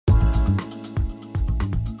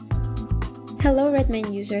Hello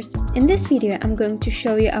Redmine users, in this video I'm going to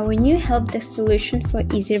show you our new HelpDesk solution for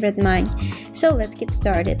easy Redmine. So let's get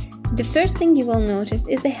started. The first thing you will notice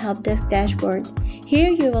is the HelpDesk dashboard. Here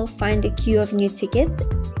you will find a queue of new tickets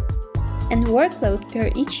and workload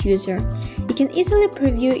per each user. You can easily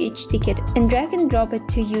preview each ticket and drag and drop it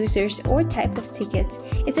to users or type of tickets.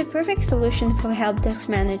 It's a perfect solution for HelpDesk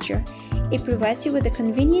Manager. It provides you with a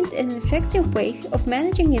convenient and effective way of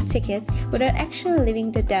managing your tickets without actually leaving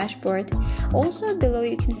the dashboard. Also below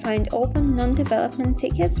you can find open non-development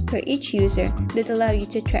tickets per each user that allow you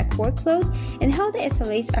to track workload and how the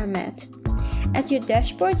SLAs are met. At your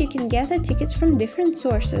dashboard you can gather tickets from different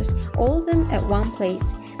sources, all of them at one place.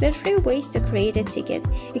 There are 3 ways to create a ticket.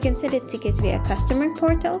 You can set a ticket via customer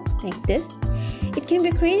portal, like this. It can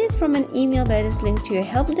be created from an email that is linked to your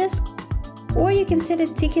HelpDesk, or you can set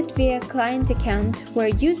a ticket via client account where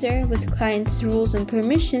a user with client's rules and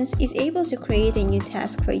permissions is able to create a new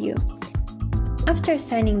task for you. After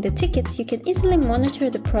assigning the tickets, you can easily monitor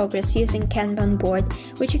the progress using Kanban board,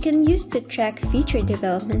 which you can use to track feature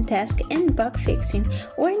development tasks and bug fixing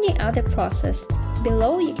or any other process.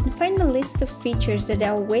 Below, you can find a list of features that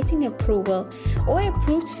are awaiting approval or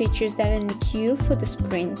approved features that are in the queue for the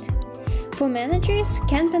sprint. For managers,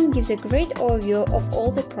 Kanban gives a great overview of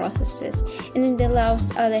all the processes, and it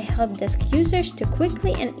allows other HelpDesk users to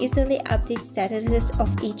quickly and easily update statuses of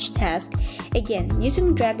each task, again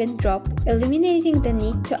using drag and drop, eliminating the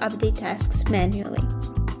need to update tasks manually.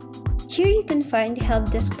 Here you can find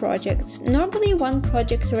HelpDesk projects. Normally one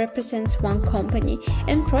project represents one company,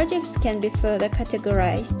 and projects can be further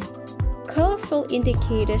categorized. Colorful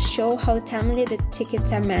indicators show how timely the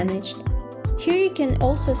tickets are managed. Here you can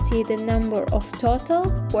also see the number of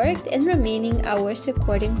total, worked and remaining hours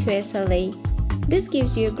according to SLA. This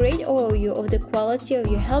gives you a great overview of the quality of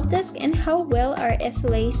your HelpDesk and how well our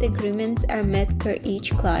SLA's agreements are met per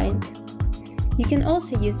each client. You can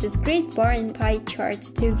also use this great bar and pie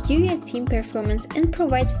charts to view your team performance and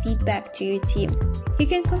provide feedback to your team. You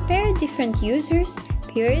can compare different users,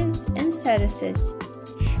 periods and statuses.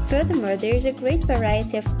 Furthermore, there is a great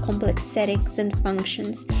variety of complex settings and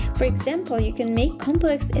functions. For example, you can make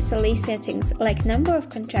complex SLA settings like number of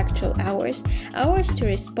contractual hours, hours to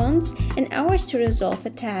response, and hours to resolve a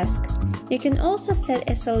task. You can also set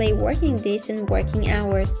SLA working days and working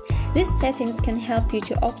hours. These settings can help you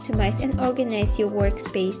to optimize and organize your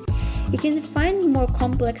workspace. You can find more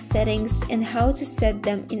complex settings and how to set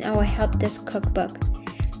them in our HelpDesk cookbook.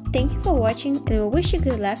 Thank you for watching, and we wish you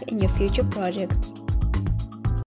good luck in your future project.